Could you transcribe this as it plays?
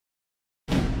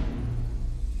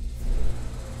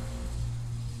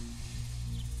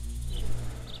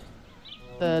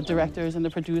The directors and the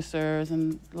producers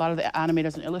and a lot of the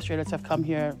animators and illustrators have come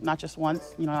here not just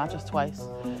once, not just twice.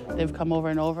 They've come over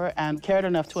and over and cared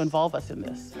enough to involve us in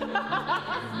this.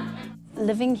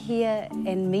 Living here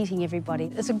and meeting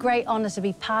everybody, it's a great honor to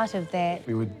be part of that.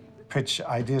 We would pitch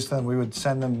ideas to them. We would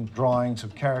send them drawings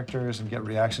of characters and get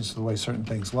reactions to the way certain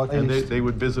things look. And they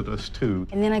would visit us, too.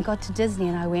 And then I got to Disney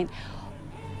and I went,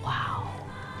 wow.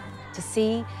 To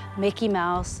see Mickey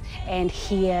Mouse and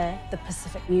hear the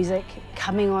Pacific music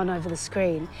coming on over the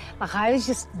screen, like I was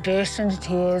just burst into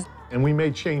tears. And we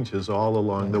made changes all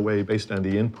along the way based on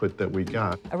the input that we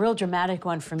got. A real dramatic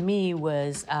one for me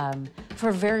was, for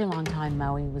a very long time,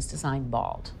 Maui was designed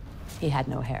bald. He had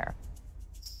no hair.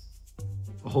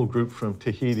 A whole group from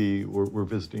Tahiti were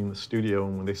visiting the studio,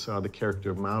 and when they saw the character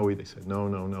of Maui, they said, no,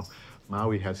 no, no.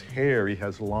 Maui has hair, he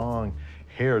has long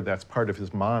hair. That's part of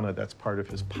his mana, that's part of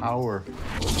his power.